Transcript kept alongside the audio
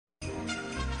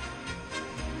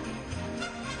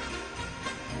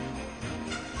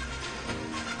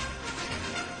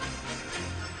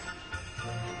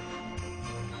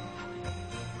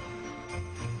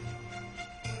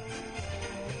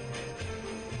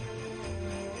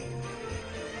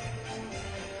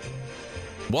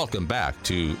Welcome back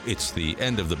to It's the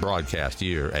End of the Broadcast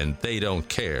Year and They Don't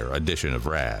Care edition of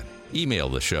RAD. Email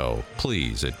the show,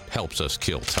 please. It helps us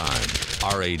kill time.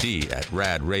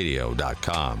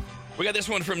 RAD@radradio.com. We got this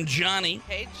one from Johnny.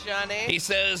 Hey, Johnny. He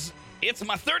says, it's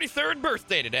my 33rd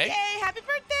birthday today. Yay, happy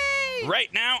birthday!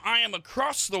 Right now, I am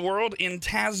across the world in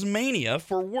Tasmania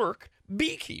for work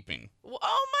beekeeping.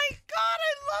 Oh, my God,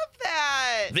 I love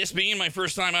that. This being my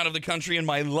first time out of the country in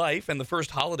my life and the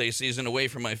first holiday season away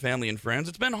from my family and friends,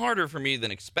 it's been harder for me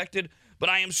than expected, but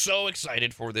I am so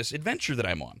excited for this adventure that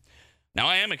I'm on. Now,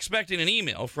 I am expecting an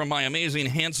email from my amazing,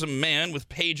 handsome man with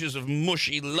pages of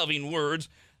mushy, loving words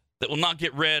that will not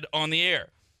get read on the air.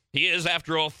 He is,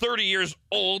 after all, 30 years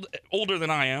older than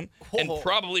I am, and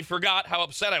probably forgot how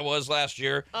upset I was last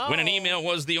year when an email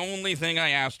was the only thing I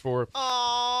asked for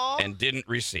and didn't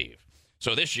receive.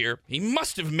 So this year, he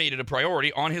must have made it a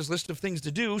priority on his list of things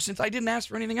to do since I didn't ask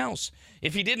for anything else.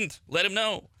 If he didn't, let him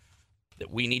know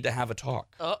that we need to have a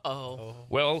talk.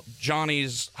 Well,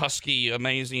 Johnny's husky,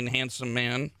 amazing, handsome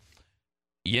man,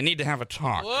 you need to have a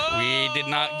talk. Whoa. We did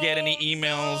not get any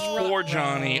emails for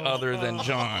Johnny other than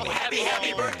John.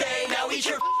 Happy birthday, now eat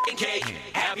your f***ing cake.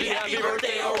 Happy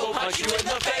birthday, or we'll punch you in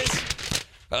the face.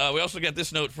 We also got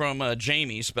this note from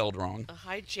Jamie, spelled wrong.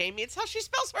 Hi, Jamie. It's how she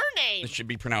spells her name. It should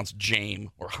be pronounced Jame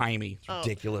or Jaime. It's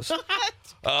ridiculous. What?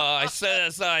 I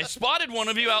says, I spotted one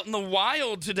of you out in the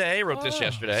wild today. Wrote this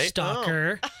yesterday.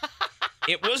 Stalker.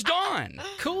 It was Dawn.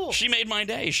 Cool. She made my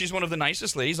day. She's one of the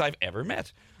nicest ladies I've ever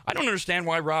met. I don't understand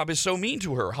why Rob is so mean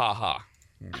to her. Ha ha.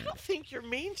 I don't think you're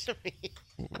mean to me.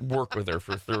 Work with her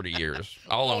for 30 years.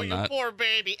 I'll own you that. poor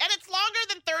baby. And it's longer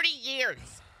than 30 years.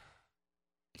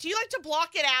 Do you like to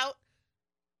block it out?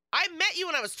 I met you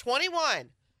when I was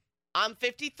 21. I'm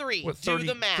 53. What, Do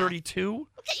the math. 32?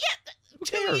 Okay, yeah, Who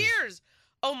 2 cares? years.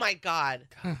 Oh, my God.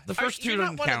 The first two You're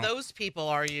don't not one count. of those people,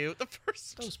 are you? The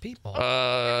first. Those people.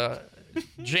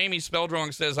 Jamie spelled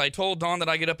wrong says, I told Dawn that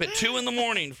I get up at 2 in the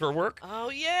morning for work.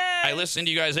 Oh, yeah. I listen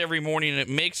to you guys every morning, and it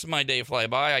makes my day fly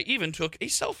by. I even took a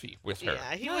selfie with her.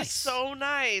 Yeah, he was Nice. so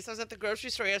nice. I was at the grocery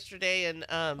store yesterday, and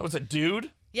Oh, was it dude?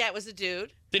 yeah, it was a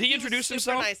dude. Did he was introduce super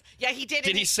himself? Nice. Yeah, he did.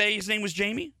 Did and he say his name was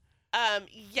Jamie?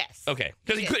 Yes. Okay,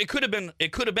 because Yeah. it could have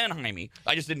been Jaime.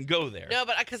 I just didn't go there. No,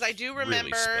 but because I do Really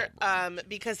remember, spelled wrong.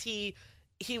 because he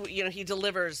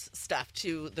delivers stuff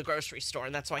to the grocery store,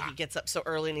 and that's why he gets up so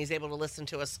early and he's able to listen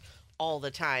to us all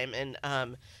the time. And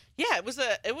yeah, it was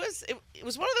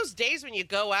one of those days when you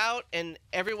go out and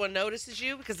everyone notices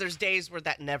you, because there's days where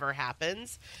that never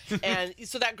happens. And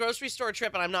so that grocery store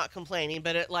trip, and I'm not complaining,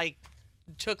 but it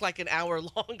took an hour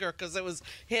longer because it was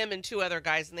him and 2 other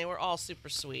guys, and they were all super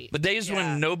sweet. The days Yeah.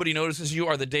 when nobody notices you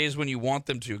are the days when you want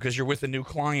them to, because you're with a new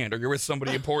client or you're with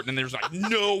somebody important, and there's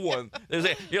no one.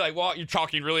 You're like, well, you're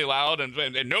talking really loud, and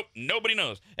nope, nobody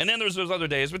knows. And then there's those other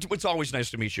days, which it's always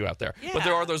nice to meet you out there. Yeah. But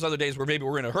there are those other days where maybe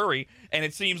we're in a hurry, and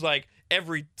it seems like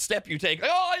every step you take,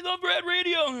 oh, I love RAD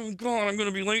Radio. Oh, God, I'm going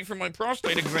to be late for my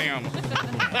prostate exam.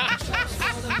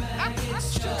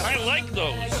 I like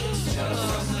those.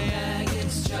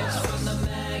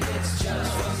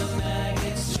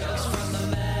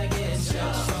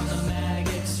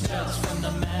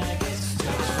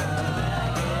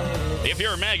 If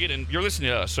you're a maggot and you're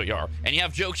listening to us, so you are, and you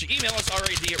have jokes, you email us,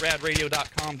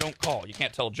 rad@radradio.com. Don't call. You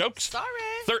can't tell jokes. Sorry.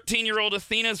 13-year-old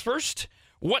Athena's first.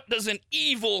 What does an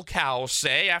evil cow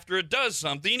say after it does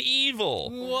something evil?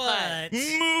 What?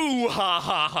 Moo ha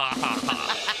ha ha ha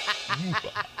ha. Moo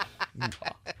ha. Moo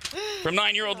ha. From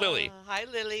 9-year-old Lily. Hi,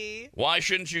 Lily. Why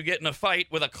shouldn't you get in a fight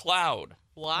with a cloud?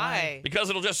 Why? Because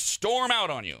it'll just storm out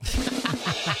on you.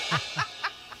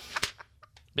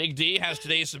 Big D has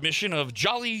today's submission of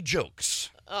jolly jokes.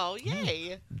 Oh,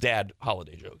 yay. Dad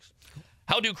holiday jokes.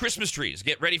 How do Christmas trees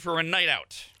get ready for a night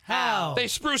out? How? They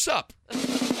spruce up.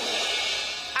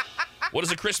 What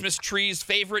is a Christmas tree's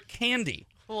favorite candy?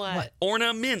 What?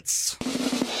 Ornaments.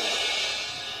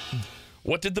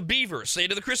 What did the beaver say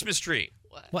to the Christmas tree?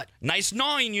 What? Nice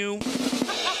gnawing you.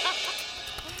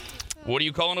 What do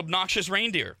you call an obnoxious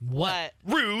reindeer? What?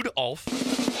 Rude, Ulf.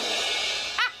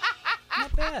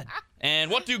 Not bad.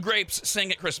 And what do grapes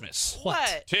sing at Christmas?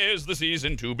 What? 'Tis the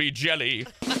season to be jelly.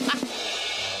 That's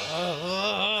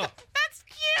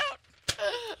cute.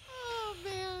 Oh,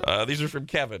 man. These are from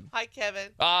Kevin. Hi, Kevin.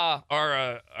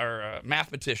 Our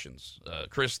mathematicians,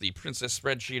 Chris, the princess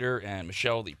spreadsheeter, and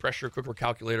Michelle, the pressure cooker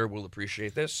calculator, will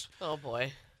appreciate this. Oh,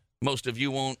 boy. Most of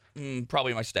you won't.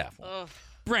 Probably my staff won't. Ugh.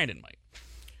 Brandon might.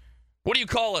 What do you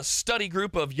call a study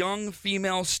group of young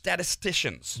female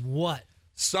statisticians? What?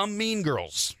 Some mean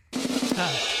girls.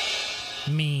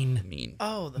 Mean. Mean.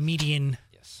 Oh, the Median.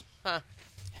 Yes.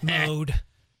 Mode.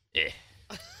 Eh.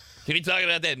 Can you talk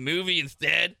about that movie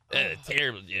instead?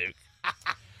 Terrible joke.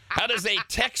 How does a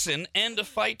Texan end a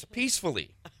fight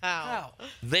peacefully? How?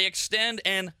 They extend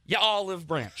an olive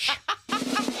branch.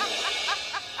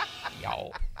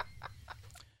 Y'all.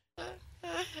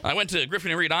 I went to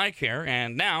Griffin and Reed Eye Care,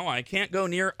 and now I can't go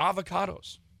near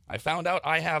avocados. I found out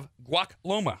I have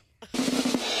guacloma.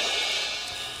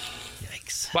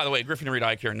 Yikes. By the way, Griffin and Reed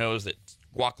Eye Care knows that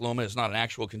guacloma is not an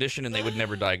actual condition, and they would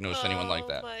never diagnose anyone like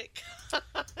that. My God.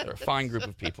 They're a fine group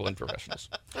of people and professionals.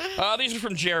 These are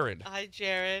from Jared. Hi,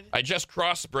 Jared. I just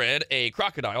crossbred a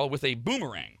crocodile with a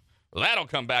boomerang. That'll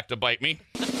come back to bite me.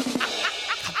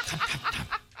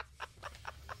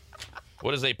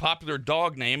 What is a popular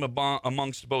dog name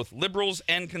amongst both liberals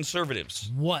and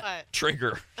conservatives? What?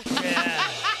 Trigger.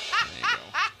 Yeah.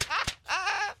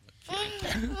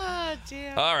 Oh,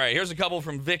 damn. All right, here's a couple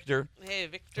from Victor. Hey,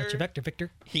 Victor. What's your vector,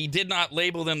 Victor? He did not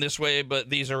label them this way, but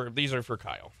these are for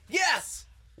Kyle. Yes!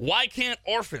 Why can't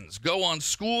orphans go on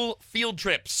school field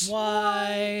trips?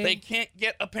 Why? They can't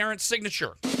get a parent's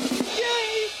signature.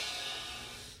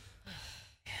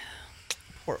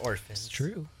 Poor orphans. It's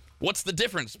true. What's the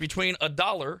difference between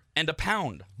 $1 and a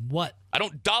pound? What? I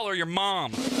don't dollar your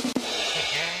mom.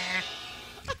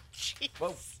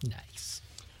 Whoa. Nice.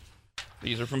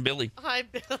 These are from Billy. Hi,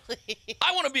 Billy.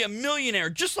 I want to be a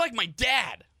millionaire just like my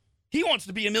dad. He wants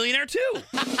to be a millionaire too.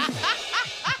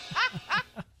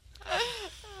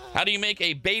 How do you make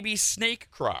a baby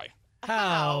snake cry?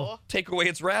 How? Take away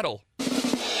its rattle.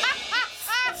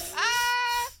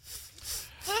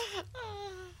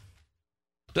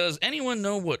 Does anyone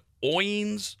know what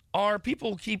oins are?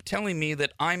 People keep telling me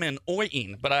that I'm an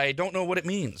oin, but I don't know what it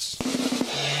means.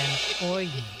 And oy.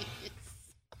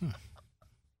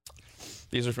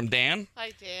 These are from Dan.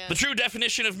 Hi, Dan. The true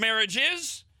definition of marriage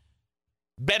is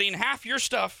betting half your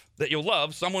stuff that you'll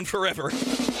love someone forever.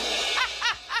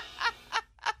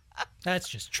 That's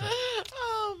just true.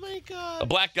 Oh, my God. A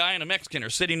black guy and a Mexican are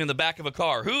sitting in the back of a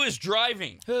car. Who is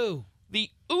driving? Who? The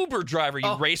Uber driver, you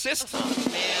racist.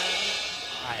 Oh, man.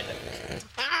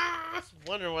 I was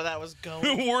wondering where that was going.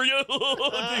 Were you?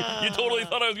 You totally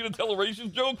thought I was going to tell a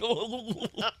racist joke?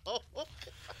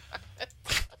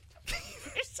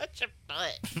 You're such a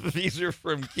butt. These are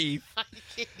from Keith.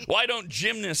 Why don't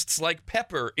gymnasts like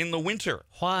pepper in the winter?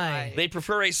 Why? They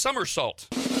prefer a somersault.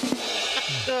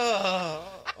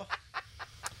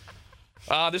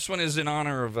 This one is in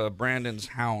honor of Brandon's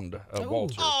hound,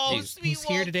 Walter. Oh, He's- sweet He's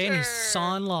here today and he's Walter.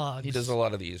 sawing logs. He does a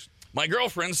lot of these. My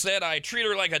girlfriend said I treat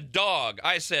her like a dog.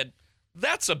 I said,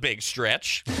 that's a big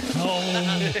stretch.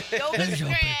 Oh, Go there's a straight.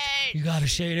 big- you gotta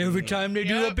say it every time they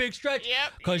do a Yep. big stretch.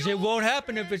 Yep. Because it won't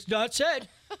happen if it's not said.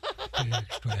 Big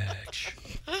stretch.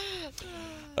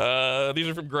 These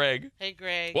are from Greg. Hey,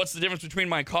 Greg. What's the difference between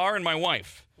my car and my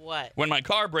wife? What? When my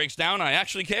car breaks down, I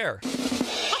actually care.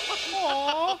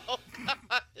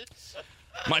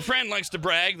 My friend likes to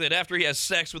brag that after he has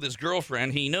sex with his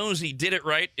girlfriend, he knows he did it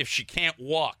right if she can't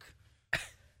walk.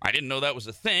 I didn't know that was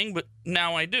a thing, but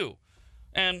now I do.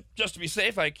 And just to be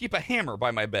safe, I keep a hammer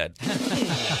by my bed.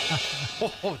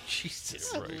 Oh,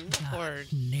 Jesus. Lord.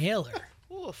 Nailer.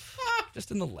 Oof.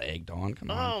 Just in the leg, Dawn. Come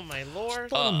on. Oh, my Lord.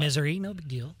 Full of misery, no big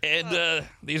deal. And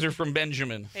these are from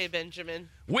Benjamin. Hey, Benjamin.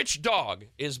 Which dog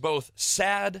is both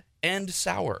sad and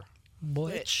sour?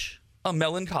 Which? A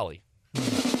melancholy.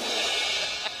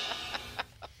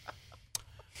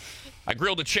 I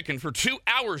grilled a chicken for 2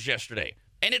 hours yesterday,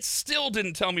 and it still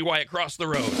didn't tell me why it crossed the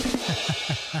road.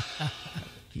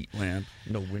 Heat lamp,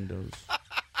 no windows.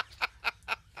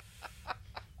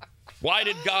 Why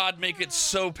did God make it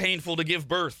so painful to give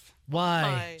birth? Why?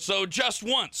 Hi. So just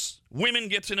once, women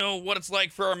get to know what it's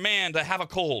like for a man to have a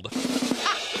cold.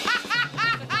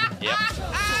 Yep,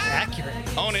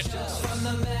 Accurate. own it.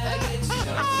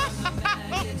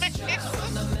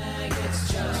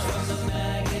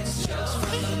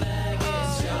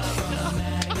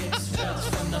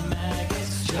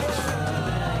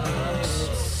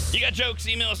 You got jokes?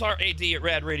 Email us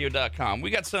rad@radradio.com. We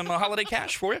got some holiday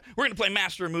cash for you. We're going to play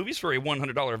Master of Movies for a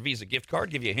 $100 Visa gift card.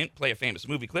 Give you a hint, play a famous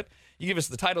movie clip. You give us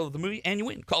the title of the movie, and you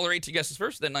win. Caller 18 guesses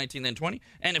first, then 19, then 20.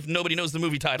 And if nobody knows the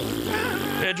movie title,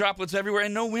 droplets everywhere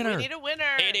and no winner. We need a winner.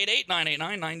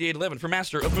 888-989-9811 for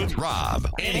Master of Movies. Rob,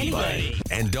 Anybody.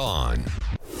 and Dawn.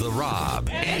 The Rob,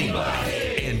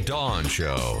 and Dawn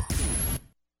Show.